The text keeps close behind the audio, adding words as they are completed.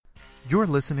You're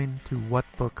listening to What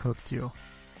Book Hooked You?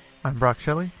 I'm Brock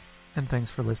Shelley, and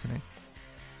thanks for listening.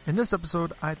 In this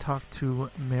episode, I talked to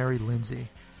Mary Lindsey,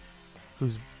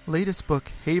 whose latest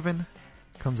book, Haven,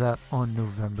 comes out on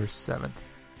November 7th.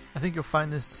 I think you'll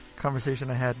find this conversation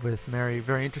I had with Mary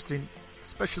very interesting,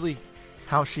 especially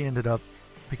how she ended up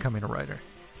becoming a writer.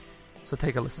 So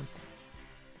take a listen.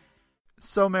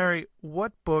 So Mary,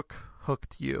 what book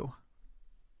hooked you?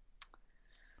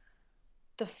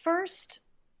 The first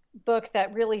book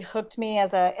that really hooked me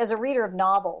as a reader of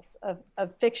novels,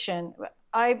 of fiction,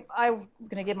 I'm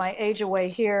going to give my age away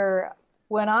here.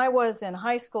 When I was in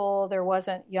high school, there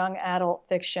wasn't young adult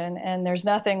fiction, and there's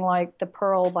nothing like The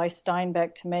Pearl by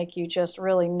Steinbeck to make you just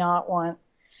really not want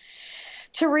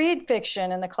to read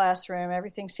fiction in the classroom.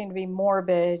 Everything seemed to be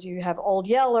morbid. You have Old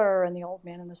Yeller and The Old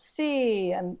Man and the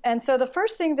Sea. And so the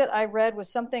first thing that I read was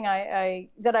something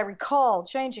that I recall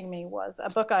changing me, was a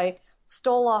book I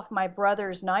stole off my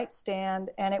brother's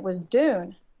nightstand, and it was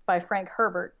Dune by Frank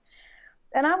Herbert.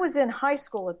 And I was in high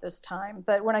school at this time,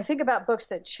 but when I think about books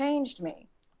that changed me,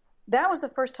 that was the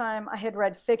first time I had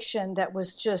read fiction that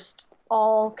was just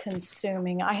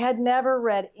all-consuming. I had never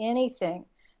read anything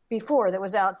before that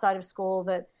was outside of school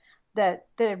that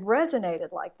had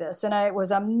resonated like this, and it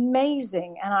was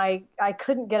amazing, and I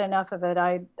couldn't get enough of it.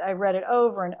 I read it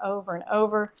over and over and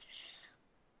over.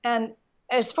 And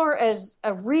as far as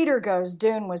a reader goes,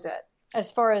 Dune was it.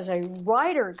 As far as a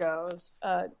writer goes,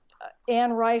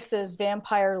 Anne Rice's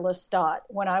Vampire Lestat.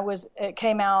 It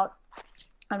came out,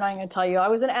 I'm not going to tell you, I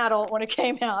was an adult when it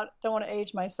came out. Don't want to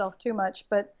age myself too much,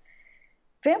 but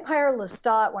Vampire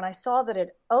Lestat, when I saw that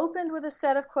it opened with a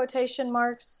set of quotation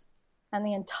marks and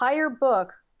the entire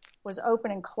book was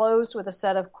open and closed with a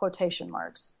set of quotation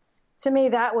marks, to me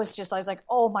that was just, I was like,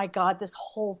 oh my God, this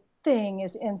whole thing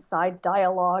is inside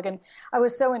dialogue. And I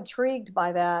was so intrigued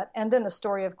by that. And then the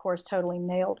story, of course, totally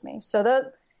nailed me. So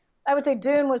I would say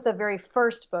Dune was the very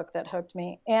first book that hooked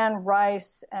me. Anne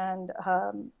Rice and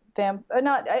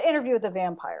Interview with the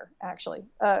Vampire, actually,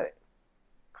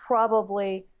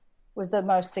 probably was the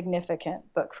most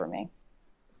significant book for me.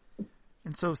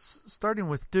 And so starting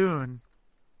with Dune,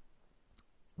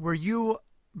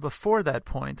 before that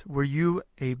point, were you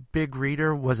a big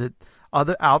reader? Was it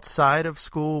outside of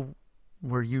school?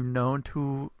 Were you known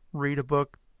to read a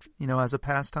book, as a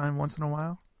pastime once in a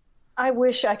while? I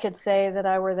wish I could say that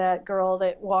I were that girl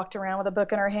that walked around with a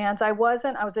book in her hands. I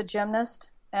wasn't. I was a gymnast.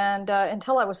 And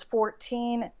until I was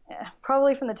 14,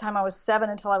 probably from the time I was 7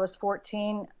 until I was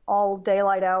 14, all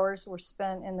daylight hours were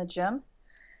spent in the gym.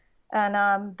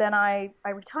 And then I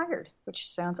retired, which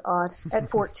sounds odd, at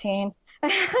 14.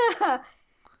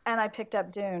 And I picked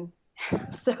up Dune.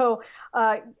 So,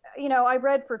 I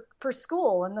read for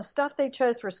school, and the stuff they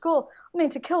chose for school,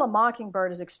 To Kill a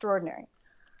Mockingbird is extraordinary.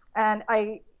 And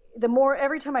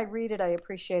every time I read it, I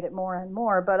appreciate it more and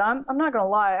more. But I'm not going to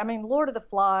lie. Lord of the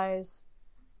Flies,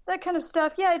 that kind of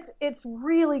stuff, yeah, it's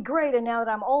really great. And now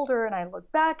that I'm older and I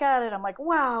look back at it, I'm like,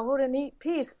 wow, what a neat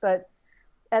piece. But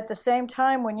at the same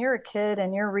time, when you're a kid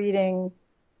and you're reading,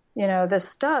 this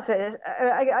stuff,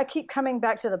 I keep coming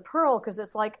back to The Pearl, because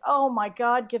it's like, oh my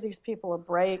God, give these people a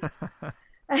break.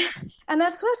 And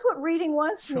that's what reading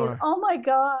was to me, is, oh my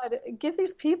God, give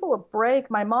these people a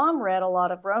break. My mom read a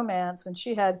lot of romance, and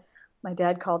my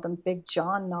dad called them Big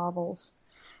John novels.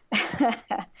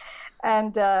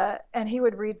 And he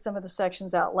would read some of the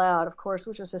sections out loud, of course,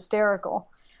 which was hysterical.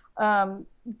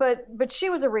 But she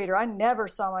was a reader. I never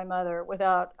saw my mother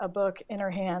without a book in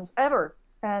her hands, ever.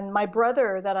 And my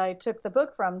brother that I took the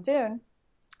book from, Dune,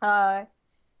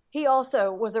 he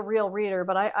also was a real reader,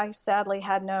 but I sadly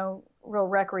had no real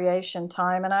recreation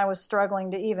time, and I was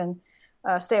struggling to even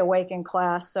stay awake in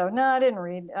class. So no, I didn't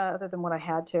read other than what I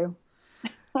had to.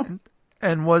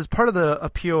 And was part of the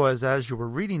appeal as you were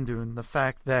reading Dune the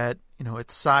fact that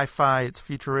it's sci-fi, it's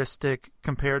futuristic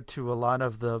compared to a lot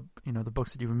of the the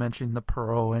books that you've mentioned, The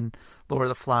Pearl and Lord of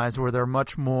the Flies, where they're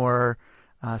much more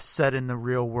set in the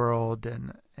real world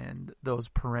and those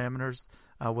parameters?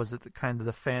 Was it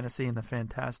the fantasy and the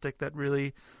fantastic that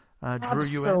really drew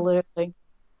you in?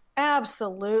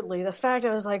 Absolutely. The fact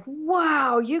I was like,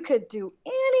 wow, you could do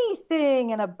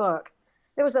anything in a book.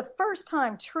 It was the first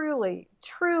time truly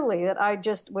that I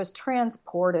just was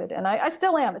transported. And I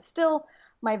still am. It's still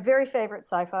my very favorite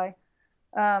sci-fi.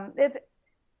 It's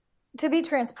to be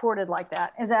transported like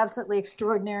that is absolutely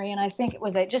extraordinary. And I think it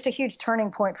was just a huge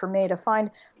turning point for me to find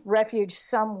refuge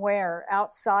somewhere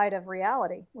outside of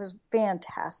reality. It was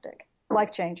fantastic,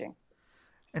 life-changing.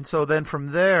 And so then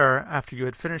from there, after you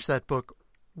had finished that book,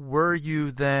 were you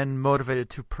then motivated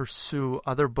to pursue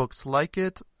other books like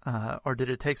it? Or did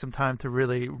it take some time to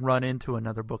really run into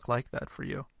another book like that for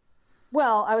you?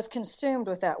 Well, I was consumed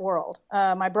with that world.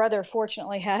 My brother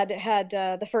fortunately had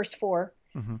the first four,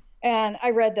 Mm-hmm. and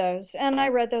I read those, and I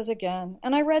read those again,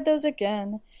 and I read those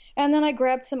again, and then I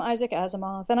grabbed some Isaac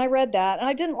Asimov, and I read that, and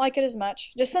I didn't like it as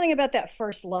much. Just something about that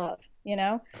first love, you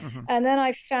know. Mm-hmm. And then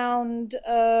I found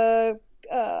the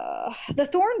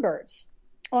Thornbirds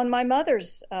on my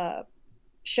mother's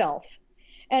shelf,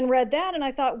 and read that, and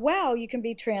I thought, wow, you can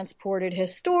be transported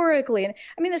historically. And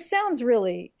I mean, this sounds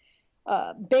really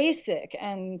basic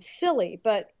and silly,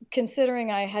 but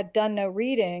considering I had done no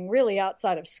reading really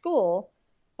outside of school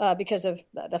because of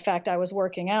the fact I was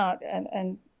working out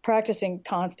and practicing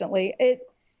constantly,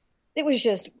 it was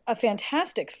just a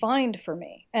fantastic find for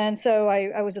me. And so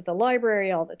I was at the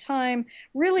library all the time,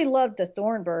 really loved the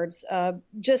Thornbirds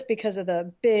just because of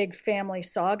the big family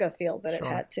saga feel that it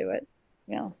had to it.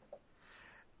 Yeah.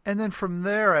 And then from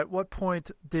there, at what point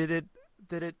did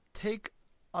it take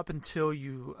up until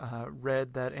you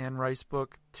read that Anne Rice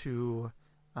book to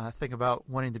think about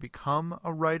wanting to become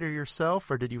a writer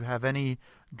yourself, or did you have any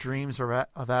dreams or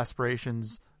of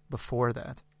aspirations before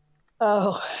that?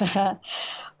 Oh,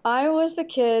 I was the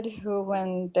kid who,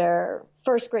 when their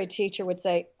first grade teacher would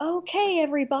say, "Okay,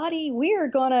 everybody, we are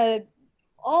going to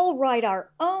all write our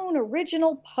own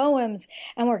original poems,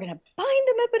 and we're going to bind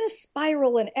them up in a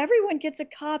spiral, and everyone gets a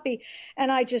copy."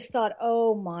 And I just thought,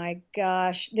 oh my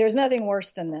gosh, there's nothing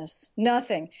worse than this.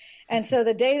 Nothing. And so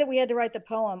the day that we had to write the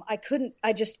poem,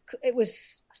 it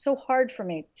was so hard for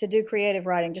me to do creative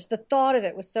writing. Just the thought of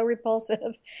it was so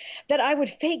repulsive that I would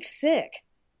fake sick.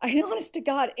 Honest to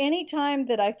God, any time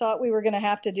that I thought we were going to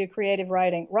have to do creative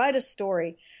writing, write a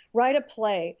story, write a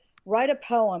play, write a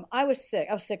poem, I was sick.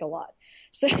 I was sick a lot.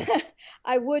 So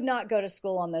I would not go to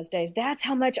school on those days. That's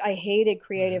how much I hated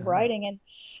creative writing. And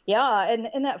yeah, and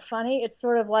isn't that funny? It's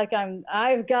sort of like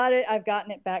I've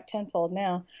gotten it back tenfold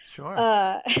now. Sure.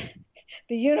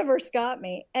 The universe got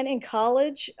me. And in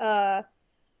college,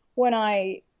 when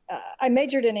I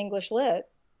majored in English lit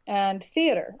and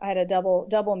theater, I had a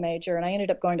double major, and I ended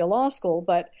up going to law school.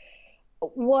 But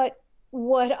what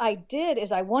I did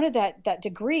is I wanted that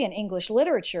degree in English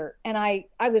literature, and I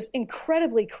was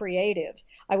incredibly creative.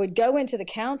 I would go into the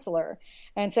counselor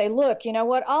and say, look, you know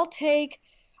what,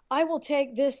 I will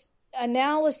take this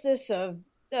analysis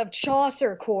of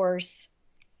Chaucer course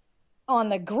on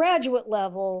the graduate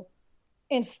level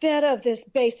instead of this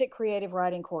basic creative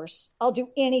writing course. I'll do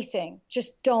anything.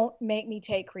 Just don't make me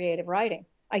take creative writing.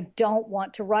 I don't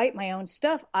want to write my own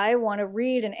stuff. I want to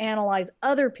read and analyze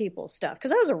other people's stuff,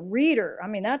 because I was a reader. I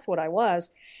mean, that's what I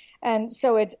was. And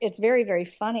so it's very, very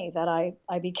funny that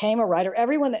I became a writer.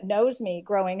 Everyone that knows me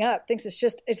growing up thinks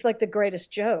it's like the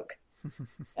greatest joke.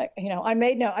 I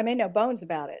made no bones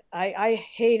about it. I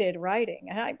hated writing.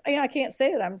 And I can't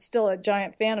say that I'm still a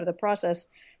giant fan of the process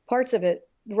parts of it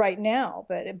right now,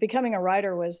 but becoming a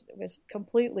writer was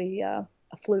completely a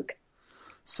fluke.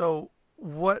 So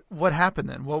what happened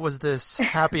then? What was this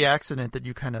happy accident that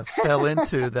you kind of fell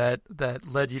into that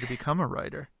led you to become a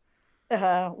writer?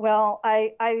 Well,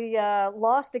 I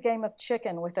lost a game of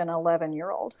chicken with an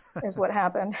 11-year-old is what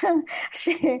happened.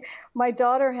 My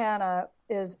daughter Hannah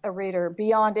is a reader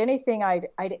beyond anything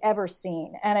I'd ever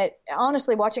seen, and it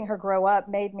honestly, watching her grow up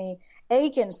made me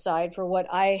ache inside for what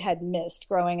I had missed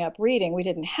growing up reading. We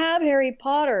didn't have Harry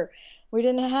Potter, we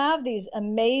didn't have these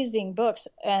amazing books,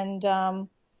 and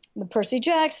the Percy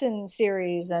Jackson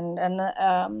series, and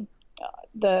the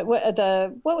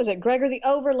what was it, Gregor the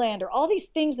Overlander, all these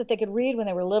things that they could read when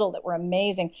they were little that were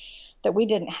amazing that we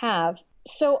didn't have.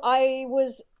 So I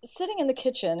was sitting in the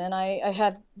kitchen, and I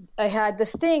had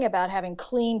this thing about having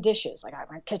clean dishes. Like,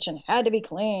 my kitchen had to be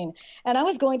clean, and I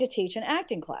was going to teach an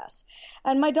acting class.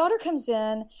 And my daughter comes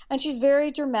in, and she's very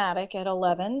dramatic at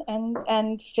 11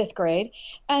 and fifth grade,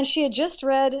 and she had just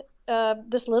read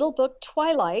this little book,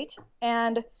 Twilight,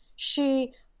 and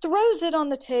she throws it on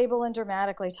the table and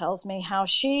dramatically tells me how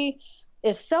she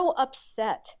is so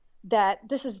upset that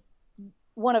this is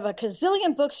one of a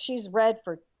gazillion books she's read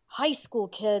for high school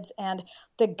kids, and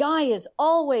the guy is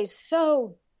always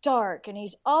so dark, and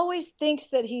he's always thinks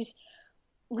that he's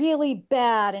really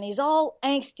bad, and he's all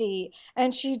angsty,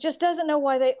 and she just doesn't know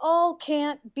why they all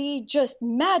can't be just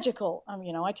magical.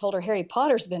 I told her Harry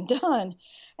Potter's been done,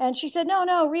 and she said,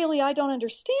 no, really, I don't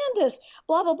understand this,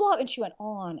 blah, blah, blah. And she went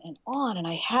on, and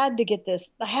I had to get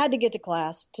to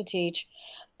class to teach.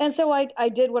 And so I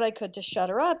did what I could to shut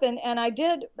her up, and I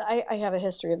did. I have a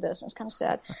history of this, and it's kind of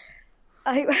sad.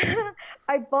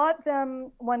 I bought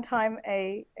them one time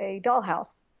a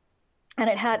dollhouse, and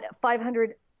it had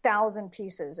 500,000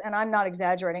 pieces, and I'm not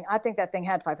exaggerating. I think that thing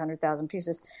had 500,000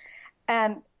 pieces,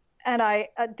 and I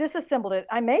disassembled it.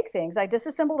 I make things. I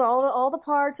disassembled all the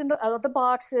parts in the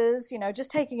boxes.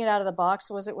 Just taking it out of the box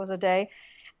was a day.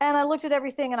 And I looked at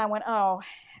everything and I went, oh,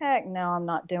 heck no, I'm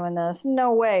not doing this.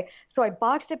 No way. So I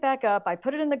boxed it back up. I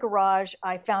put it in the garage.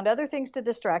 I found other things to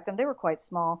distract them. They were quite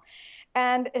small.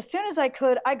 And as soon as I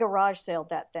could, I garage saled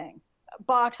that thing.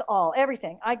 Box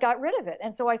everything. I got rid of it.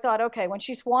 And so I thought, okay, when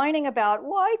she's whining about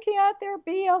why can't there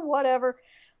be a whatever,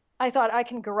 I thought I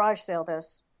can garage sale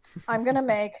this. I'm going to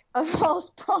make a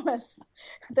false promise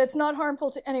that's not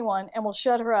harmful to anyone and will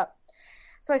shut her up.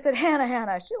 So I said,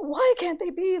 Hannah, why can't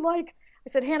they be like, I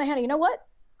said, Hannah, you know what?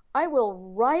 I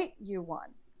will write you one.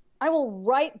 I will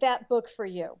write that book for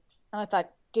you. And I thought,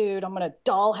 dude, I'm going to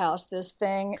dollhouse this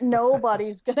thing.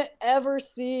 Nobody's going to ever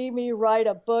see me write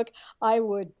a book. I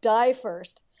would die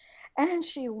first. And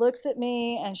she looks at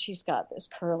me and she's got this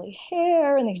curly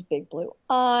hair and these big blue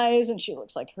eyes and she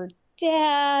looks like her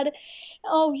dad.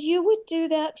 Oh, you would do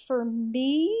that for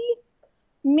me?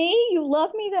 Me? You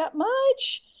love me that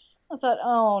much? I thought,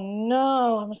 oh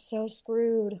no, I'm so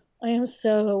screwed. I am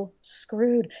so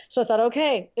screwed. So I thought,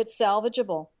 okay, it's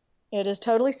salvageable. It is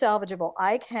totally salvageable.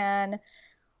 I can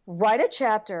write a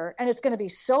chapter and it's going to be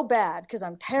so bad because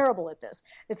I'm terrible at this.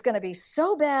 It's going to be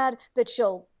so bad that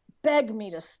she'll beg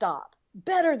me to stop.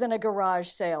 Better than a garage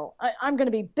sale. I'm going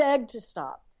to be begged to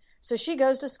stop. So she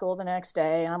goes to school the next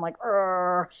day and I'm like,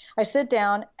 I sit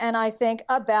down and I think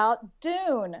about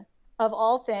Dune. Of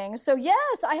all things. So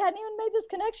yes, I hadn't even made this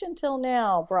connection till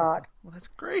now, Brock. Well, that's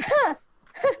great.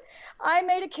 I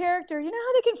made a character. You know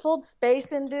how they can fold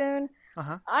space in Dune?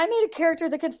 Uh-huh. I made a character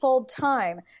that could fold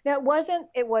time. Now it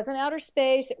wasn't outer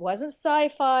space. It wasn't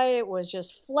sci-fi. It was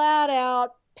just flat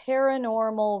out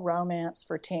paranormal romance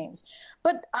for teens.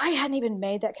 But I hadn't even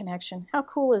made that connection. How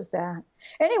cool is that?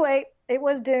 Anyway, it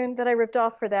was Dune that I ripped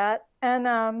off for that. And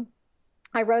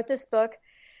I wrote this book.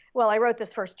 Well, I wrote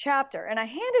this first chapter and I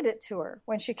handed it to her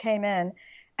when she came in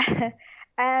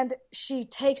and she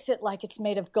takes it like it's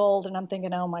made of gold. And I'm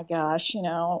thinking, oh my gosh,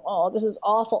 this is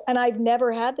awful. And I've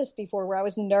never had this before where I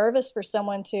was nervous for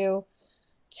someone to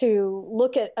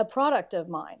look at a product of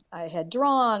mine. I had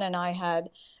drawn and I had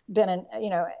been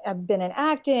in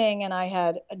acting and I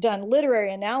had done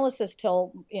literary analysis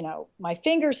till, my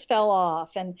fingers fell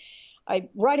off and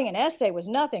writing an essay was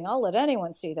nothing. I'll let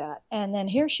anyone see that. And then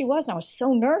here she was. And I was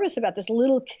so nervous about this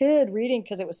little kid reading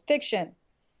because it was fiction.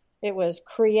 It was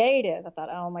creative. I thought,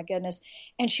 oh, my goodness.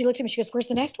 And she looked at me. She goes, where's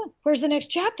the next one? Where's the next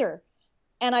chapter?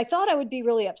 And I thought I would be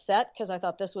really upset because I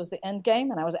thought this was the end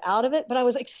game and I was out of it. But I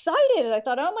was excited. I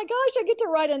thought, oh, my gosh, I get to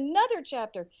write another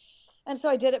chapter. And so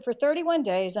I did it for 31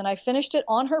 days and I finished it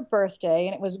on her birthday.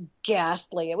 And it was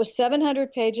ghastly. It was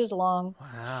 700 pages long.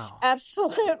 Wow.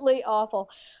 Absolutely awful.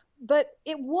 But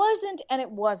it wasn't, and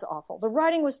it was awful. The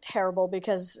writing was terrible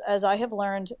because, as I have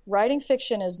learned, writing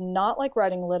fiction is not like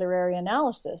writing literary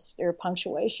analysis. Your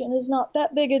punctuation is not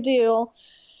that big a deal.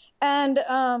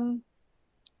 And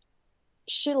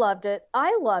she loved it.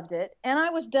 I loved it. And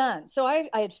I was done. So I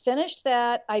had finished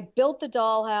that. I built the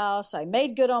dollhouse. I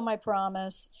made good on my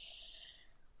promise.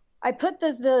 I put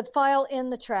the file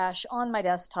in the trash on my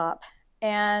desktop.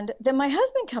 And then my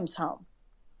husband comes home.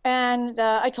 And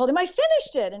I told him I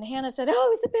finished it. And Hannah said, oh, it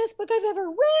was the best book I've ever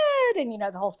read.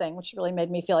 And, the whole thing, which really made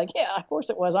me feel like, yeah, of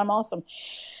course it was. I'm awesome.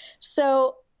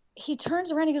 So he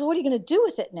turns around and he goes, what are you going to do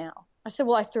with it now? I said,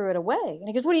 well, I threw it away. And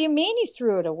he goes, what do you mean you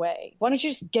threw it away? Why don't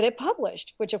you just get it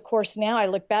published? Which, of course, now I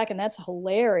look back and that's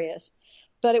hilarious.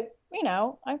 But,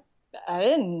 I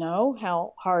didn't know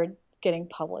how hard getting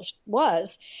published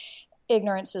was.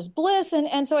 Ignorance is bliss.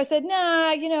 And so I said,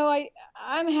 nah,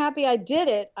 I'm happy I did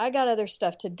it. I got other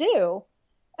stuff to do.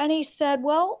 And he said,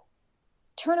 well,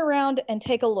 turn around and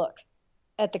take a look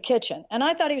at the kitchen. And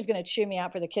I thought he was going to chew me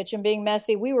out for the kitchen being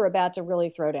messy. We were about to really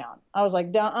throw down. I was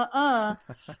like, and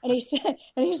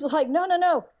he's like,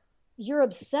 no, you're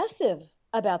obsessive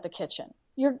about the kitchen.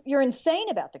 You're insane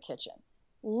about the kitchen.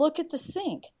 Look at the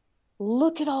sink.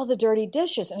 Look at all the dirty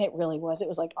dishes. And it really was. It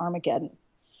was like Armageddon.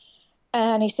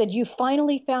 And he said, you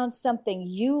finally found something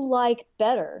you like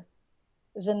better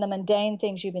than the mundane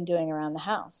things you've been doing around the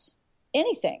house.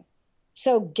 Anything.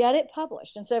 So get it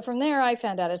published. And so from there, I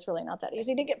found out it's really not that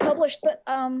easy to get published. But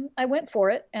I went for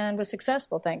it and was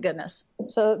successful, thank goodness.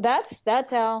 So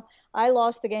that's how I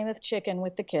lost the game of chicken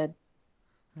with the kid.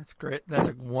 That's great. That's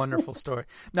a wonderful story.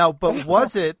 Now, but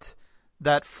was it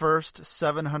that first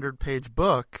 700-page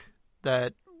book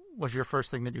that was your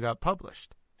first thing that you got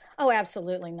published? Oh,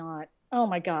 absolutely not. Oh,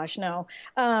 my gosh, no.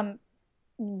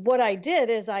 What I did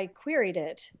is I queried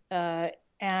it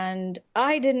And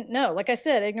I didn't know. Like I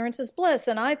said, ignorance is bliss.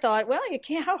 And I thought, well, you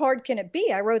can't, how hard can it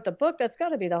be? I wrote the book. That's got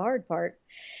to be the hard part.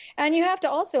 And you have to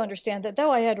also understand that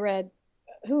though I had read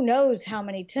who knows how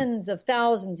many tens of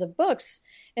thousands of books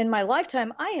in my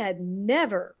lifetime, I had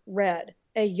never read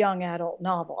a young adult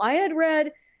novel. I had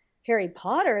read Harry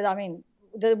Potter. I mean,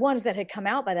 the ones that had come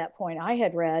out by that point, I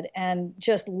had read and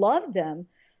just loved them.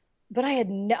 But I had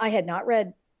not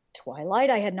read Twilight.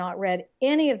 I had not read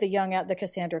any of the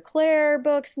Cassandra Clare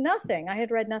books, nothing. I had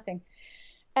read nothing.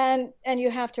 And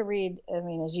you have to read, I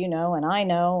mean, as you know, and I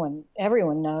know, and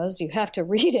everyone knows, you have to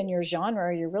read in your genre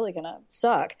or you're really going to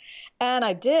suck. And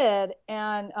I did.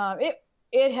 And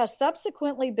it has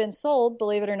subsequently been sold,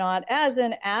 believe it or not, as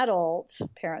an adult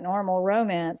paranormal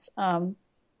romance.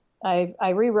 I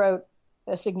rewrote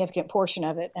a significant portion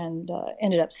of it and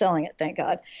ended up selling it, thank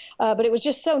God. But it was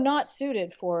just so not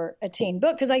suited for a teen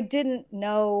book because I didn't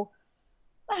know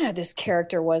this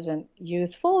character wasn't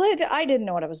youthful. I didn't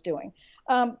know what I was doing.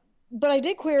 But I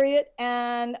did query it,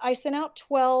 and I sent out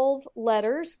 12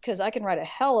 letters because I can write a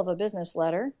hell of a business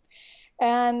letter,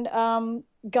 and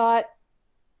got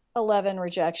 11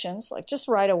 rejections, like just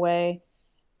right away.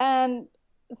 And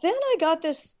then I got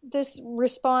this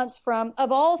response from,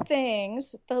 of all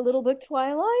things, the little book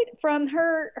Twilight, from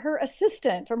her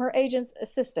assistant, from her agent's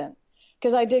assistant,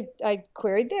 because I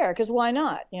queried there because why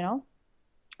not, you know?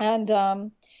 And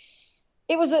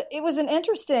it was an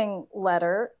interesting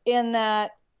letter in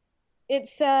that it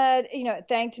said, you know, it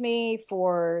thanked me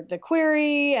for the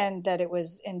query and that it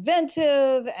was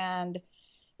inventive and,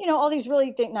 you know, all these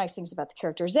really nice things about the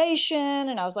characterization.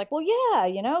 And I was like, well, yeah,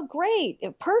 you know, great,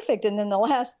 perfect. And then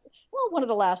one of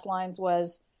the last lines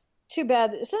was, too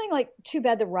bad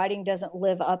the writing doesn't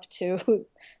live up to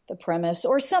the premise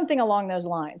or something along those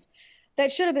lines.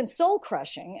 That should have been soul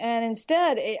crushing. And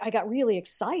instead I got really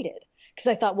excited because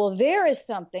I thought, well, there is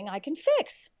something I can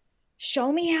fix.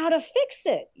 Show me how to fix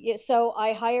it. So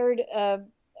I hired a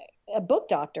book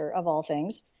doctor of all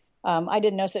things. I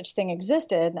didn't know such thing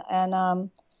existed.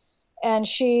 And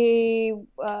she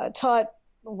taught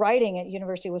writing at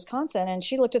University of Wisconsin. And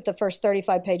she looked at the first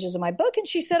 35 pages of my book and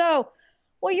she said, oh,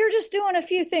 well, you're just doing a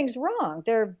few things wrong.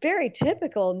 They're very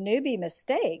typical newbie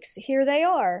mistakes. Here they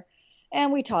are.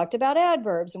 And we talked about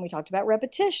adverbs and we talked about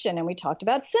repetition and we talked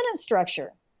about sentence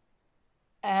structure.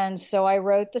 And so I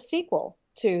wrote the sequel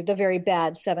to the very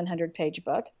bad 700-page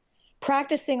book,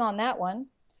 practicing on that one.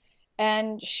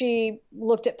 And she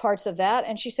looked at parts of that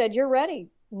and she said, you're ready.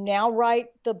 Now write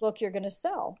the book you're going to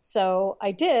sell. So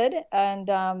I did. And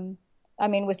I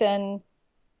mean, within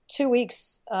 2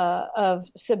 weeks of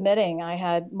submitting, I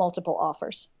had multiple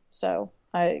offers. So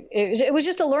it was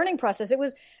just a learning process.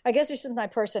 I guess it's just my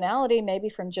personality, maybe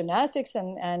from gymnastics,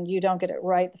 and you don't get it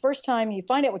right the first time. You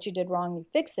find out what you did wrong, you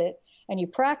fix it, and you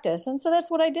practice. And so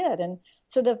that's what I did. And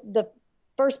so the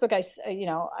first book I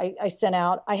sent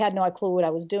out, I had no clue what I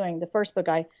was doing. The first book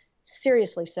I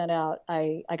seriously sent out,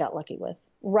 I got lucky with.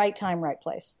 Right time, right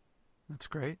place. That's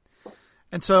great.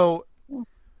 And so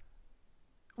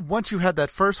once you had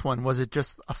that first one, was it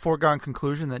just a foregone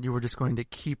conclusion that you were just going to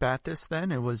keep at this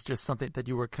then? It was just something that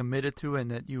you were committed to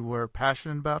and that you were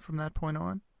passionate about from that point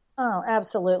on? Oh,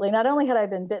 absolutely. Not only had I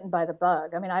been bitten by the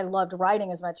bug, I mean, I loved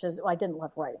writing as much as, well, I didn't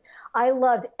love writing. I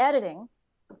loved editing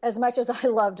as much as I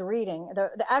loved reading.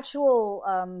 The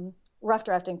actual rough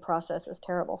drafting process is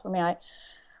terrible for me. I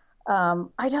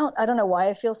don't know why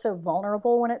I feel so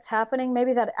vulnerable when it's happening.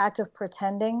 Maybe that act of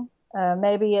pretending.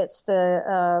 Maybe it's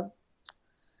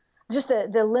just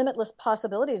the limitless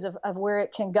possibilities of where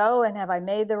it can go, and have I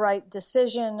made the right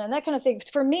decision and that kind of thing.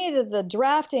 For me, the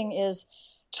drafting is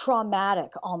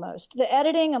traumatic almost. The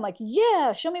editing, I'm like,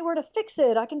 yeah, show me where to fix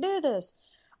it. I can do this.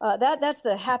 That's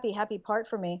the happy part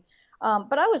for me.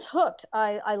 But I was hooked.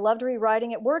 I loved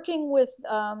rewriting it. Working with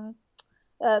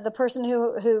the person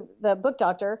who the book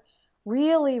doctor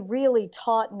really, really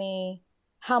taught me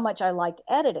how much I liked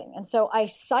editing. And so I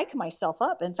psych myself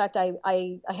up. In fact,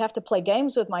 I have to play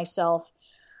games with myself,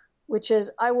 which is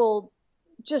I will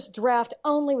just draft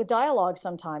only with dialogue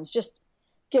sometimes, just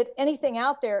get anything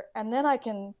out there. And then I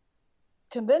can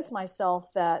convince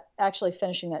myself that actually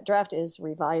finishing that draft is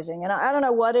revising. And I don't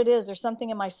know what it is. There's something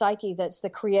in my psyche that's the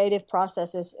creative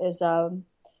process is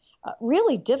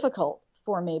really difficult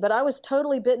for me, but I was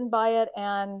totally bitten by it.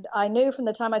 And I knew from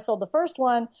the time I sold the first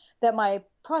one that my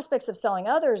prospects of selling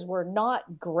others were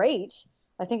not great.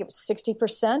 I think it was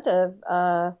 60%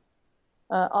 of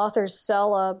authors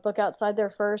sell a book outside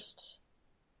their first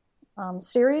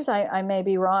series. I may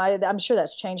be wrong. I'm sure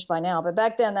that's changed by now, but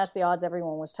back then that's the odds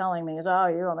everyone was telling me is, oh,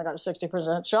 you only got a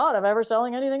 60% shot of ever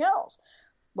selling anything else.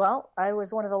 Well, I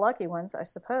was one of the lucky ones, I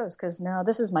suppose, because now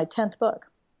this is my 10th book.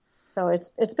 So it's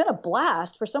been a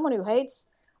blast for someone who hates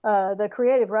the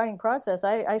creative writing process.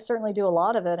 I certainly do a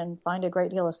lot of it and find a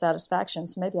great deal of satisfaction.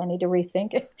 So maybe I need to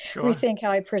rethink it, Sure. rethink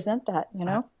how I present that, you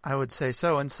know? I would say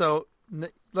so. And so,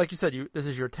 like you said, this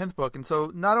is your 10th book. And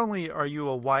so not only are you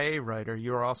a YA writer,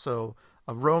 you're also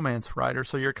a romance writer.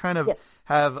 So you're kind of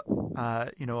have,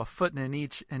 a foot in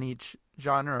each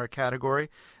genre or category.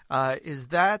 How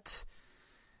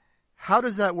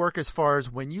does that work as far as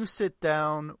when you sit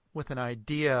down with an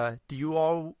idea, do you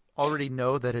already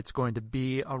know that it's going to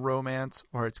be a romance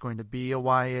or it's going to be a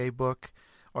YA book?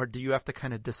 Or do you have to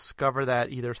kind of discover that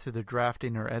either through the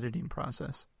drafting or editing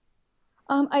process?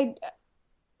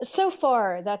 So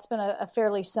far, that's been a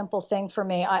fairly simple thing for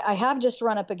me. I have just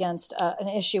run up against an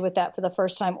issue with that for the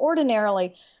first time.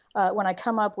 Ordinarily, when I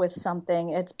come up with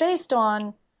something, it's based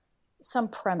on some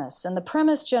premise, and the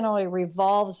premise generally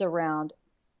revolves around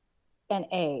an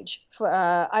age.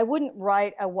 I wouldn't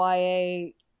write a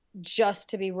YA just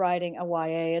to be writing a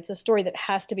YA. It's a story that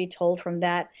has to be told from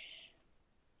that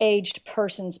aged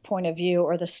person's point of view,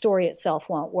 or the story itself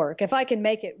won't work. If I can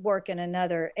make it work in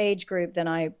another age group, then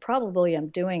I probably am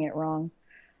doing it wrong.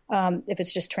 If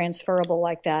it's just transferable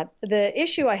like that. The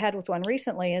issue I had with one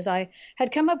recently is I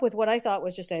had come up with what I thought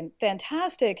was just a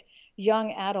fantastic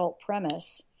young adult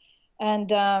premise.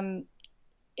 And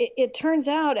it turns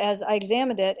out, as I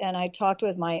examined it and I talked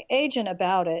with my agent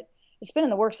about it, it's been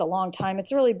in the works a long time.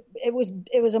 It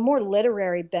was a more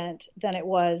literary bent than it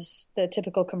was the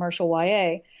typical commercial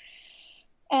YA.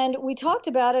 And we talked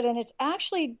about it, and it's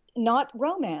actually not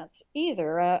romance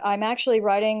either. I'm actually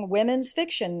writing women's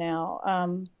fiction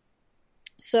now.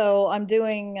 So I'm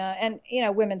doing,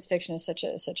 women's fiction is such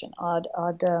an odd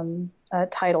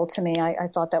title to me. I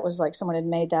thought that was like someone had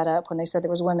made that up when they said there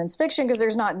was women's fiction, because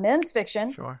there's not men's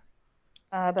fiction. Sure.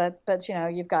 But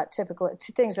you've got typical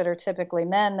things that are typically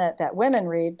men that women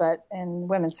read, but in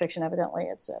women's fiction, evidently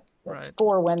it's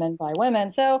for women by women.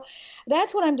 So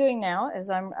that's what I'm doing now, is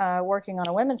I'm working on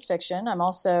a women's fiction. I'm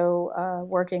also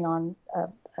working on a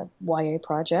YA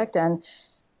project and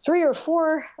 3 or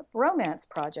 4 romance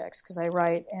projects, because I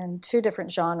write in 2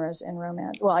 different genres in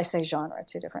romance. Well, I say genre,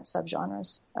 2 different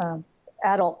subgenres.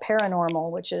 Adult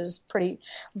paranormal, which is pretty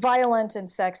violent and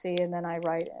sexy, and then I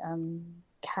write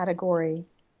category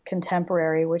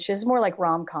contemporary, which is more like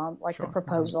rom-com, like The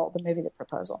Proposal, the movie The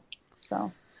Proposal.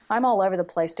 So I'm all over the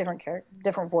place, different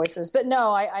voices. But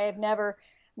no, I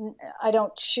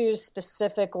don't choose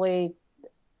specifically,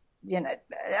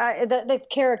 the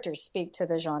characters speak to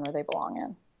the genre they belong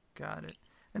in. Got it.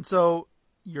 And so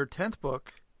your 10th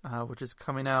book, which is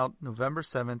coming out November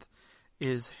 7th,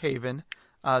 is Haven.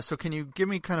 So can you give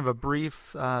me kind of a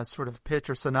brief sort of pitch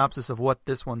or synopsis of what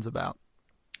this one's about?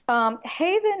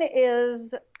 Haven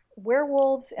is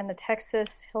werewolves in the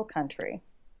Texas Hill Country.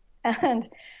 And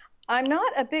I'm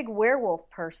not a big werewolf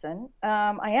person.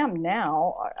 I am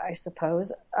now, I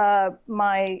suppose.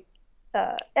 My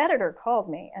editor called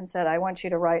me and said, I want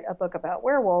you to write a book about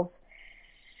werewolves.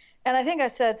 And I think I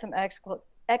said some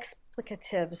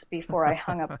explicatives before I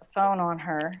hung up the phone on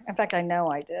her. In fact, I know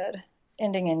I did,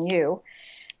 ending in you.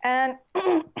 And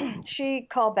she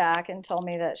called back and told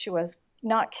me that she was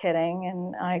not kidding,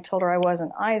 and I told her I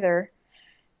wasn't either.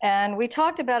 And we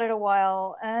talked about it a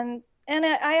while, and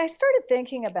I started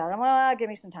thinking about it. Well, give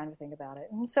me some time to think about it.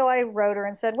 And so I wrote her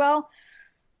and said, well,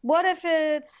 what if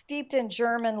it's steeped in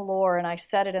German lore, and I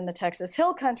set it in the Texas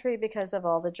Hill Country because of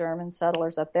all the German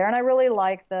settlers up there, and I really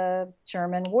like the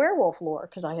German werewolf lore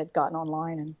because I had gotten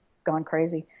online and gone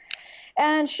crazy.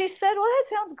 And she said, well, that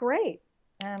sounds great.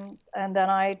 And then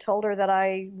I told her that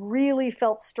I really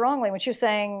felt strongly when she was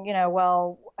saying,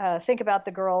 think about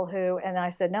the girl who, and I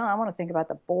said, no, I want to think about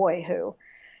the boy who.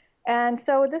 And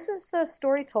so this is the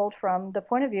story told from the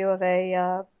point of view of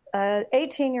a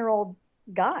 18-year-old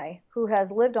guy who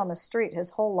has lived on the street his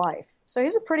whole life. So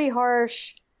he's a pretty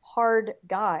harsh, hard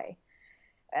guy.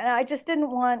 And I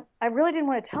really didn't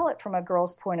want to tell it from a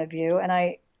girl's point of view.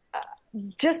 And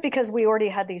just because we already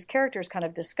had these characters kind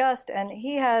of discussed, and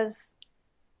he's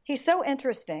so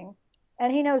interesting,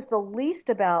 and he knows the least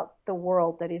about the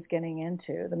world that he's getting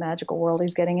into, the magical world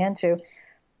he's getting into.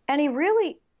 And he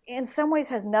really, in some ways,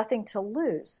 has nothing to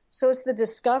lose. So it's the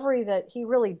discovery that he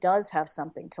really does have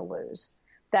something to lose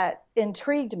that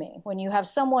intrigued me. When you have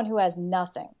someone who has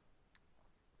nothing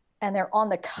and they're on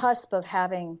the cusp of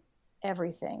having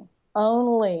everything,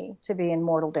 only to be in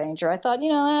mortal danger, I thought,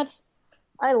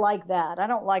 I like that. I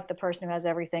don't like the person who has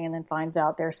everything and then finds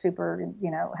out they're super,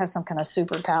 have some kind of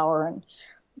superpower. And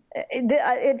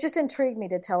it just intrigued me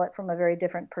to tell it from a very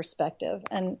different perspective.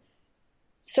 And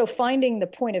so finding the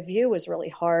point of view was really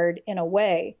hard in a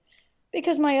way.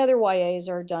 because my other YAs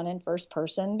are done in first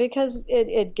person, because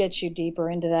it gets you deeper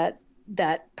into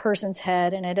that person's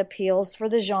head, and it appeals for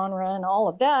the genre and all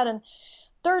of that. And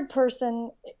third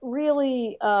person,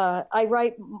 really, I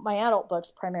write my adult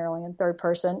books primarily in third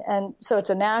person, and so it's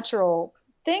a natural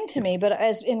thing to me. But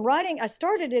as in writing, I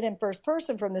started it in first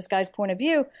person from this guy's point of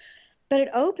view, but it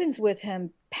opens with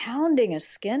him pounding a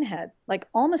skinhead, like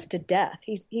almost to death.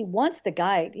 He wants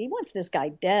this guy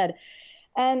dead.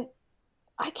 And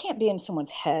I can't be in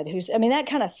someone's head that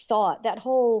kind of thought, that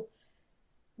whole,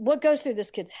 what goes through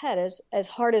this kid's head, as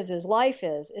hard as his life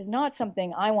is not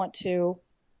something I want to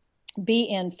be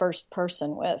in first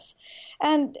person with.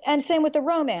 And same with the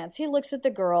romance. He looks at the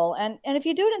girl, and if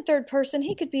you do it in third person,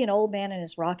 he could be an old man in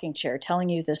his rocking chair telling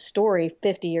you this story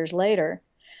 50 years later.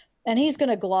 And he's going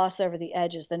to gloss over the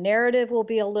edges. The narrative will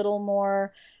be a little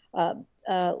more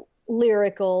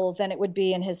lyrical than it would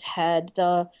be in his head.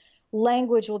 The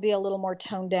language will be a little more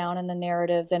toned down in the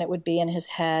narrative than it would be in his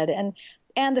head.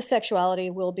 And the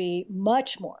sexuality will be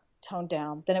much more toned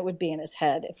down than it would be in his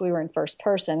head if we were in first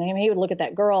person. I mean, he would look at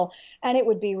that girl, and it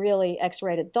would be really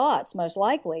X-rated thoughts, most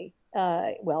likely.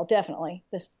 Definitely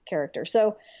this character.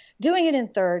 So doing it in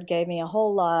third gave me a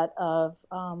whole lot of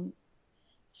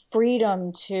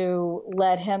freedom to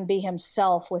let him be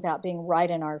himself without being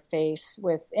right in our face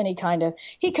with any kind of,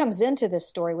 he comes into this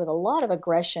story with a lot of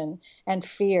aggression and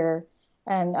fear,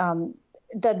 and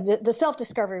the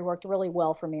self-discovery worked really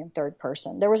well for me in third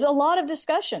person. There was a lot of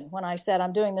discussion when I said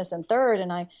I'm doing this in third,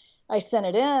 and I sent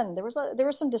it in. There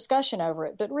was some discussion over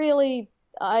it, but really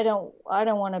I don't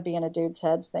want to be in a dude's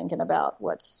head thinking about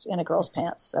what's in a girl's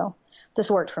pants. So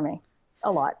this worked for me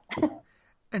a lot.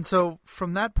 And so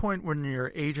from that point when your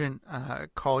agent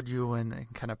called you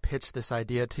and kind of pitched this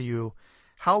idea to you,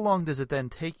 how long does it then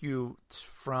take you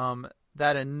from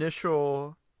that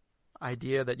initial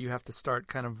idea that you have to start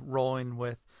kind of rolling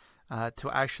with to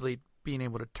actually being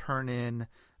able to turn in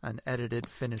an edited,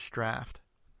 finished draft?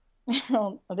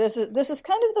 This is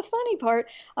kind of the funny part.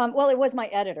 It was my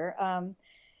editor.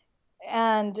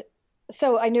 And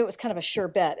so I knew it was kind of a sure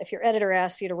bet. If your editor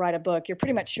asks you to write a book, you're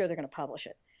pretty much sure they're going to publish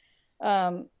it.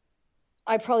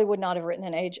 I probably would not have written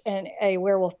a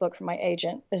werewolf book for my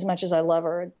agent, as much as I love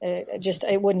her.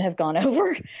 It wouldn't have gone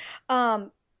over.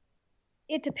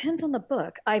 It depends on the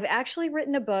book. I've actually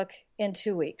written a book in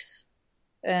 2 weeks,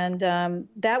 and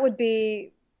that would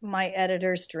be my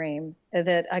editor's dream,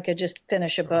 that I could just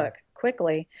finish a book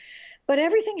quickly. But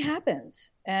everything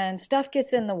happens, and stuff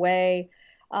gets in the way.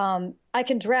 I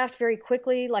can draft very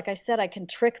quickly. Like I said, I can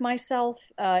trick myself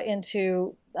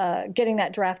into getting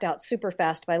that draft out super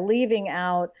fast by leaving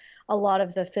out a lot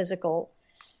of the physical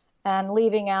and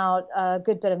leaving out a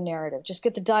good bit of narrative. Just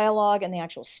get the dialogue and the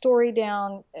actual story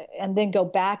down, and then go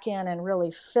back in and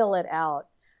really fill it out.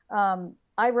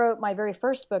 I wrote my very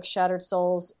first book, Shattered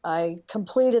Souls. I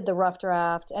completed the rough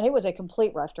draft, and it was a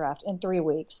complete rough draft, in 3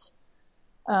 weeks.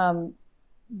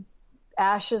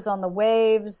 Ashes on the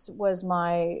Waves was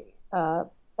my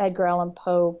Edgar Allan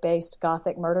Poe based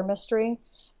Gothic murder mystery,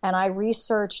 and I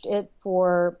researched it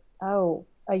for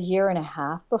a year and a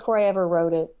half before I ever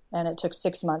wrote it, and it took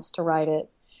 6 months to write it.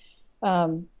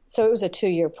 So it was a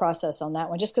 2-year process on that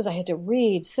one, just because I had to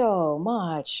read so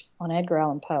much on Edgar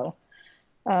Allan Poe.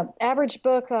 Average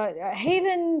book,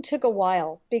 Haven took a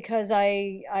while because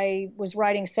I was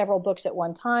writing several books at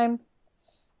one time,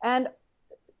 and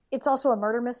it's also a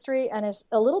murder mystery, and it's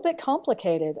a little bit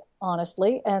complicated,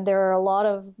 honestly. And there are a lot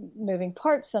of moving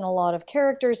parts and a lot of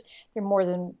characters. There are more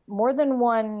than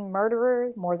one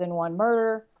murderer, more than one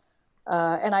murder.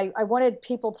 And I wanted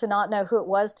people to not know who it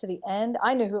was to the end.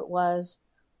 I knew who it was,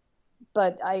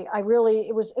 but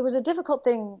it was a difficult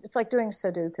thing. It's like doing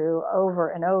Sudoku over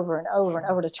and over and over and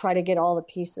over to try to get all the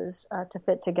pieces to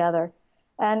fit together.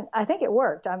 And I think it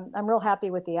worked. I'm real happy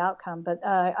with the outcome. But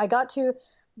I got to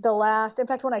the last, in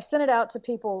fact, when I sent it out to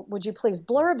people, would you please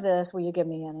blurb this? Will you give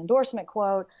me an endorsement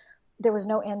quote? There was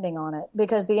no ending on it,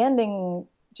 because the ending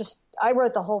I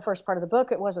wrote the whole first part of the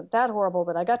book. It wasn't that horrible,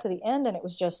 but I got to the end and it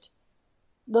was just,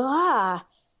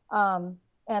 and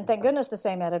thank goodness the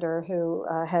same editor who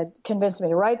had convinced me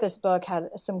to write this book had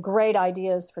some great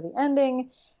ideas for the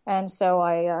ending. And so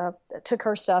I took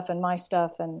her stuff and my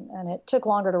stuff, and it took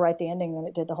longer to write the ending than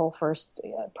it did the whole first,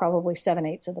 probably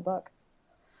 7/8 of the book.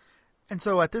 And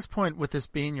so at this point, with this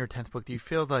being your 10th book, do you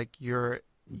feel like you're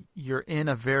in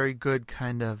a very good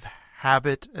kind of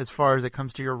habit as far as it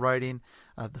comes to your writing,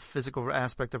 the physical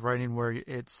aspect of writing, where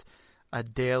it's a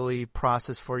daily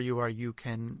process for you, or you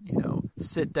can,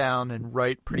 sit down and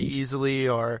write pretty easily,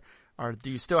 or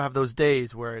do you still have those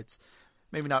days where it's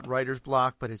maybe not writer's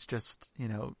block, but it's just,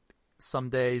 some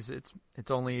days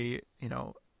it's only,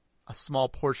 a small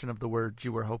portion of the words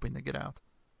you were hoping to get out?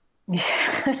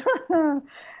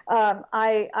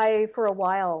 I for a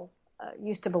while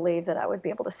used to believe that I would be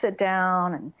able to sit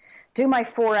down and do my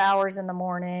 4 hours in the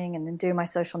morning and then do my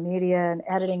social media and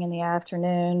editing in the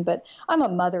afternoon. But I'm a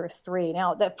mother of 3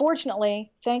 now. That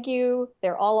fortunately, thank you,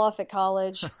 they're all off at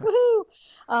college. Woohoo!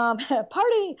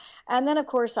 Party! And then of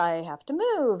course I have to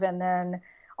move, and then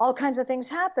all kinds of things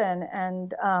happen.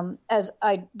 And as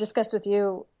I discussed with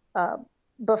you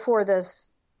before this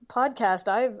podcast,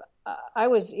 I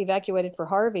was evacuated for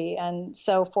Harvey. And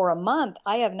so for a month,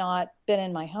 I have not been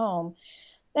in my home.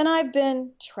 And I've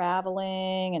been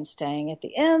traveling and staying at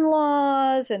the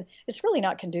in-laws, and it's really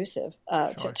not conducive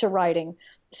to writing.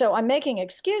 So I'm making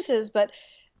excuses, but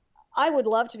I would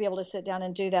love to be able to sit down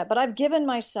and do that. But I've given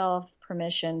myself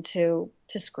permission to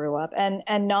screw up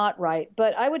and not write.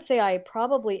 But I would say I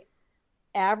probably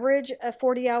average a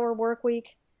 40-hour work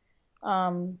week.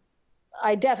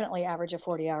 I definitely average a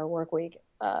 40-hour work week.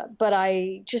 But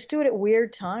I just do it at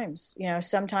weird times.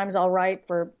 Sometimes I'll write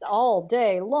for all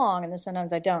day long, and then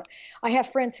sometimes I don't. I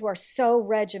have friends who are so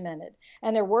regimented,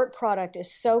 and their work product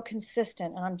is so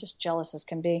consistent, and I'm just jealous as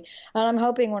can be. And I'm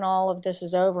hoping when all of this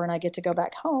is over and I get to go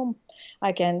back home,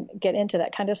 I can get into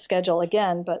that kind of schedule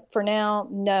again. But for now,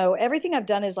 no. Everything I've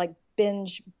done is like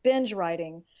binge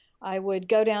writing. I would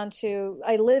go down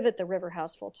I live at the River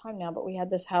House full time now, but we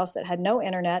had this house that had no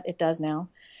internet. It does now.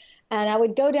 And I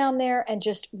would go down there and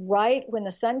just write when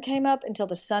the sun came up until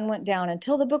the sun went down,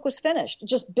 until the book was finished.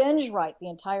 Just binge write the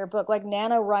entire book, like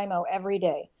NaNoWriMo every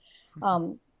day,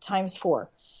 times 4.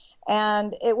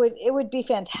 And it would be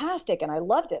fantastic. And I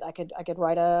loved it. I could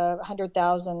write a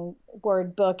 100,000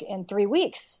 word book in 3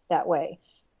 weeks that way.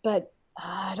 But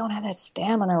I don't have that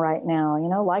stamina right now.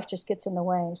 Life just gets in the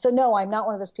way. So no, I'm not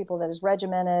one of those people that is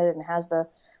regimented and has the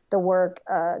work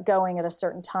going at a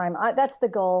certain time. That's the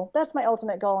goal. That's my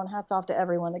ultimate goal, and hats off to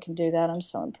everyone that can do that. I'm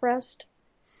so impressed.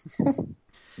 And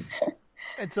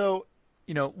so,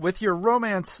 with your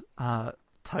romance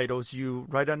titles, you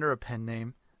write under a pen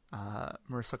name,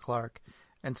 Marissa Clark.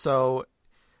 And so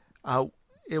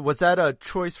was that a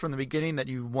choice from the beginning that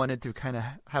you wanted to kind of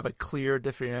have a clear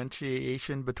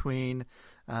differentiation between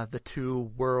the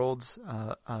two worlds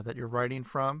that you're writing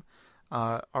from?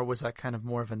 Or was that kind of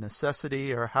more of a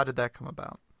necessity, or how did that come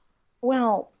about?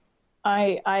 Well,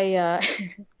 I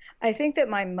think that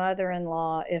my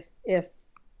mother-in-law,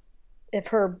 if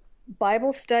her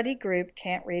Bible study group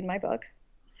can't read my book,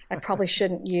 I probably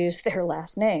shouldn't use their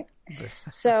last name.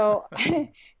 So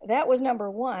that was number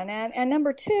one. And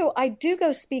number two, I do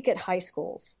go speak at high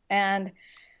schools, and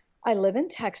I live in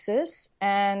Texas,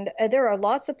 and there are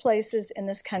lots of places in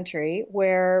this country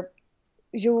where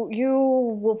you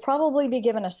will probably be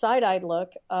given a side-eyed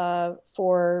look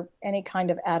for any kind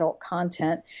of adult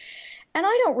content. And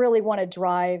I don't really want to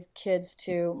drive kids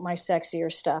to my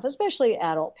sexier stuff, especially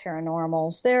adult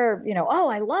paranormals. They're, oh,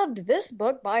 I loved this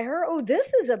book by her. Oh,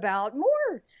 this is about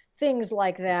more things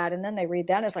like that. And then they read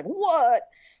that and it's like, what?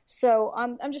 So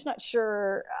I'm just not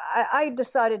sure. I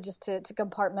decided just to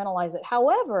compartmentalize it.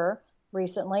 However,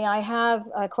 recently I have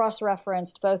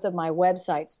cross-referenced both of my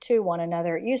websites to one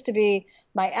another. It used to be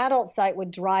my adult site would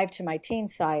drive to my teen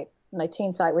site. My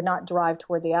teen site would not drive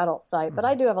toward the adult site, but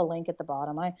I do have a link at the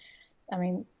bottom. I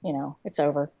mean, it's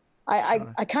over.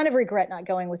 I kind of regret not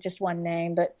going with just one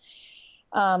name, but,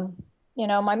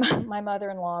 my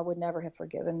mother-in-law would never have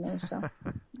forgiven me. So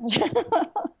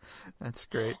that's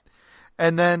great.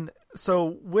 And then,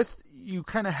 so you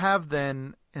kind of have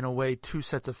then, in a way, two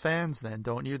sets of fans then,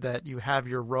 don't you? That you have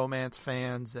your romance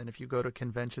fans, and if you go to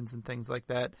conventions and things like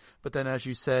that, but then, as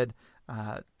you said,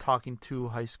 talking to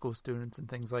high school students and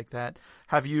things like that,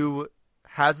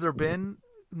 has there been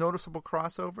noticeable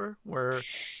crossover where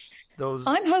those...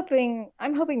 I'm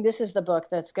hoping this is the book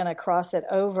that's going to cross it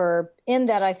over, in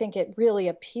that I think it really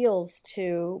appeals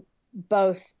to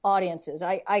both audiences.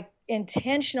 I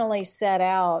intentionally set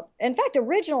out, in fact,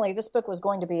 originally this book was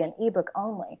going to be an ebook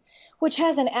only, which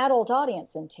has an adult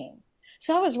audience in teen.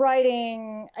 So I was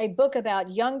writing a book about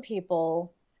young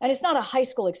people, and it's not a high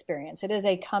school experience. It is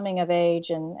a coming of age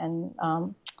and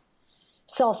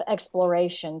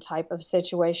self-exploration type of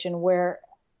situation where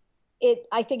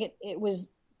I think it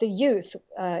was the youth,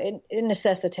 it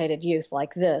necessitated youth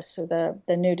like this, or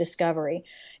the new discovery.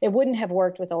 It wouldn't have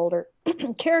worked with older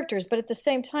characters, but at the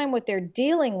same time, what they're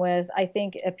dealing with, I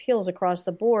think, appeals across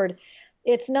the board.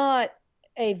 It's not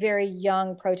a very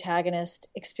young protagonist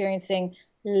experiencing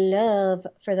love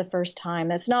for the first time.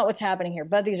 That's not what's happening here.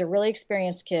 But these are really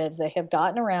experienced kids. They have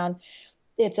gotten around.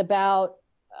 It's about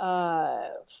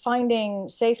finding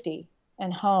safety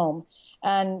and home.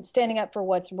 and standing up for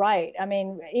what's right. I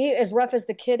mean, as rough as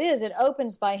the kid is, it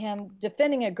opens by him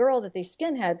defending a girl that these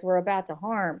skinheads were about to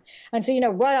harm. And so,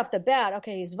 right off the bat,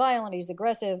 okay, he's violent, he's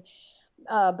aggressive,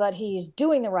 but he's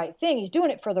doing the right thing. He's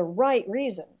doing it for the right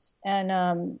reasons.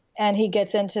 And he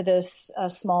gets into this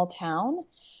small town,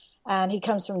 and he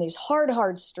comes from these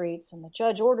hard streets, and the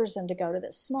judge orders him to go to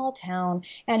this small town.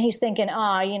 And he's thinking,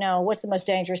 what's the most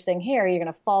dangerous thing here? You're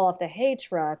going to fall off the hay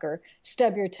truck or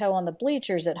stub your toe on the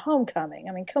bleachers at homecoming.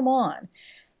 I mean, come on.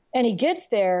 And he gets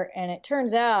there, and it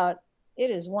turns out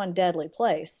it is one deadly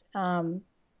place. And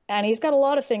he's got a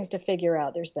lot of things to figure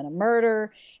out. There's been a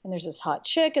murder, and there's this hot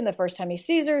chick, and the first time he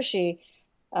sees her, she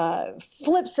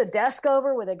flips a desk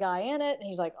over with a guy in it, and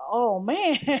he's like, oh,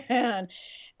 man.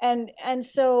 And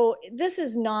so this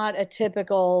is not a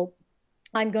typical,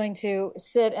 I'm going to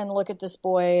sit and look at this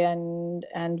boy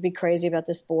and be crazy about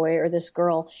this boy or this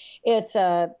girl. It's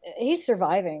he's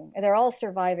surviving. They're all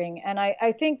surviving. And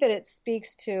I think that it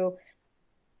speaks to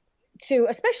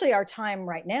especially our time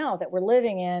right now that we're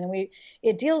living in.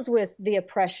 It deals with the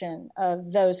oppression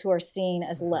of those who are seen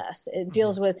as less. It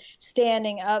deals with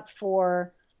standing up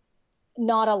for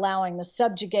not allowing the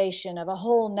subjugation of a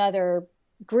whole nother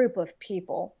group of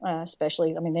people,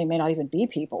 especially, I mean, they may not even be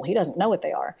people. He doesn't know what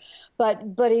they are, but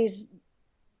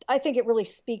I think it really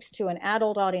speaks to an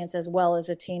adult audience as well as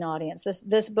a teen audience.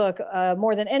 This book,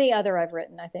 more than any other I've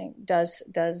written, I think does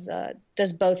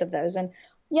both of those. And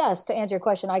yes, to answer your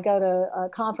question, I go to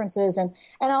conferences and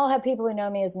I'll have people who know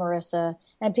me as Marissa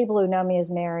and people who know me as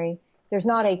Mary. There's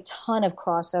not a ton of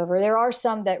crossover. There are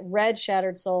some that read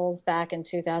Shattered Souls back in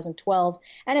 2012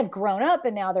 and have grown up,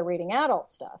 and now they're reading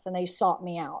adult stuff, and they sought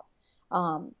me out.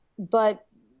 But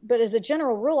as a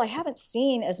general rule, I haven't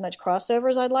seen as much crossover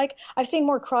as I'd like. I've seen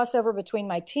more crossover between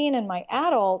my teen and my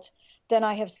adult than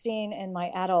I have seen in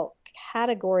my adult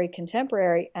category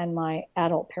contemporary and my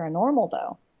adult paranormal,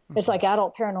 though. Mm-hmm. It's like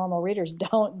adult paranormal readers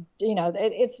don't,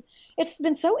 it's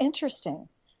been so interesting.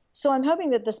 So I'm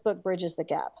hoping that this book bridges the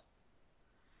gap.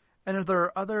 And are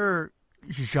there other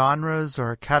genres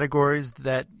or categories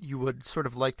that you would sort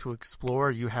of like to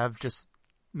explore? You have just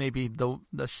maybe the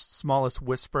smallest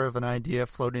whisper of an idea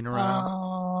floating around?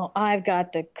 Oh, I've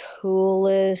got the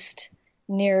coolest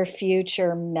near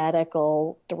future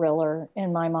medical thriller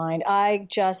in my mind. And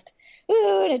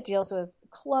it deals with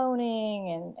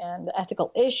cloning and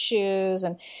ethical issues.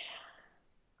 And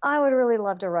I would really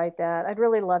love to write that. I'd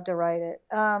really love to write it.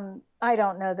 I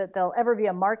don't know that there'll ever be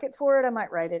a market for it. I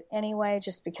might write it anyway,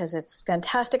 just because it's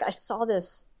fantastic. I saw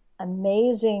this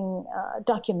amazing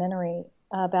documentary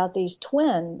about these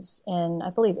twins in,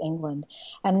 I believe, England,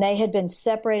 and they had been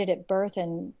separated at birth,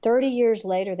 and 30 years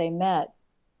later they met,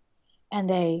 and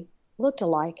they looked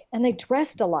alike, and they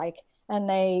dressed alike, and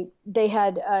they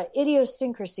had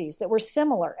idiosyncrasies that were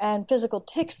similar and physical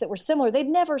tics that were similar. They'd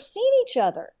never seen each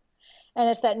other. And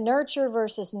it's that nurture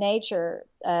versus nature,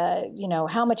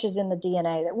 how much is in the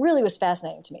DNA that really was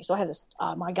fascinating to me. So I have this,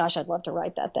 oh my gosh, I'd love to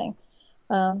write that thing.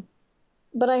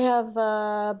 But I have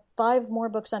 5 more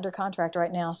books under contract right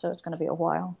now, so it's going to be a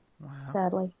while,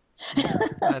 sadly.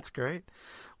 That's great.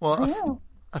 Well,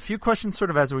 a few questions sort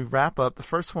of as we wrap up. The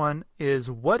first one is,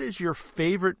 what is your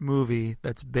favorite movie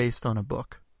that's based on a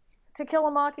book? To Kill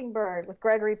a Mockingbird with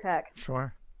Gregory Peck.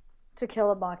 Sure. To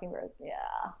Kill a Mockingbird.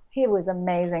 Yeah. He was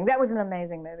amazing. That was an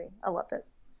amazing movie. I loved it.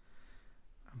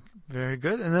 Very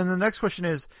good. And then the next question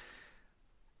is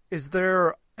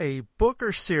there a book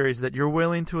or series that you're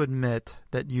willing to admit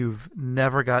that you've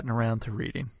never gotten around to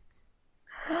reading?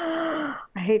 I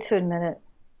hate to admit it.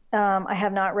 I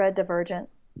have not read Divergent.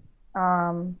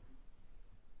 I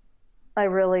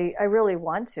really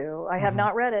want to. I have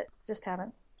not read it. Just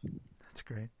haven't. That's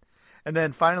great. And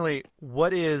then finally,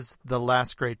 what is the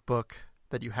last great book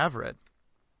that you have read?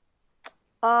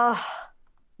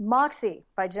 Moxie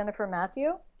by Jennifer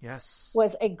Matthew. Yes.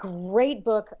 Was a great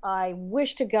book. I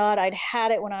wish to God I'd had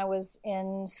it when I was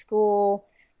in school.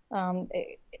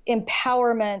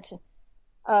 Empowerment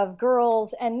of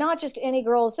girls, and not just any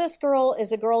girls. This girl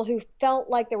is a girl who felt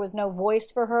like there was no voice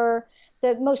for her.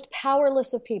 The most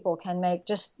powerless of people can make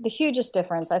just the hugest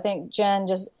difference. I think Jen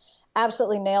just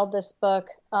absolutely nailed this book.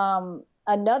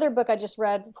 Another book I just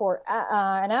read for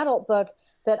an adult book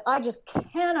that I just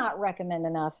cannot recommend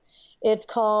enough. It's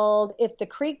called If the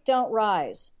Creek Don't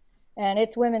Rise, and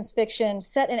it's women's fiction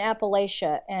set in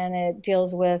Appalachia, and it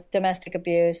deals with domestic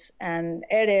abuse, and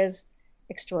it is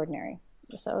extraordinary.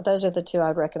 So those are the 2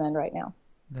 I'd recommend right now.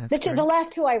 The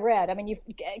last 2 I read. I mean, you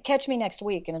catch me next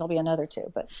week, and it'll be another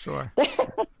 2. But sure.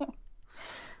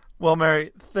 Well,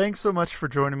 Mary, thanks so much for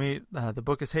joining me. The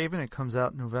book is Haven. It comes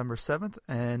out November 7th,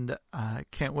 and I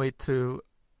can't wait to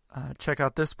check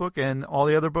out this book and all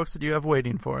the other books that you have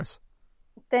waiting for us.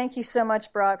 Thank you so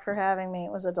much, Brock, for having me.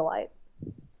 It was a delight.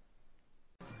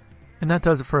 And that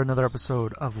does it for another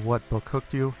episode of What Book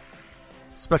Hooked You.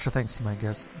 Special thanks to my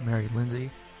guest, Mary Lindsey.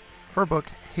 Her book,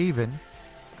 Haven,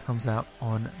 comes out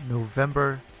on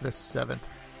November the 7th. And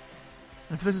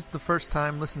if this is the first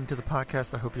time listening to the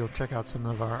podcast, I hope you'll check out some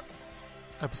of our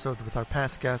episodes with our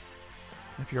past guests.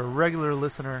 And if you're a regular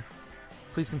listener,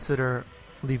 please consider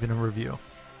leaving a review.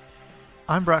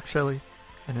 I'm Brock Shelley,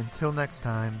 and until next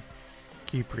time,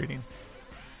 keep reading.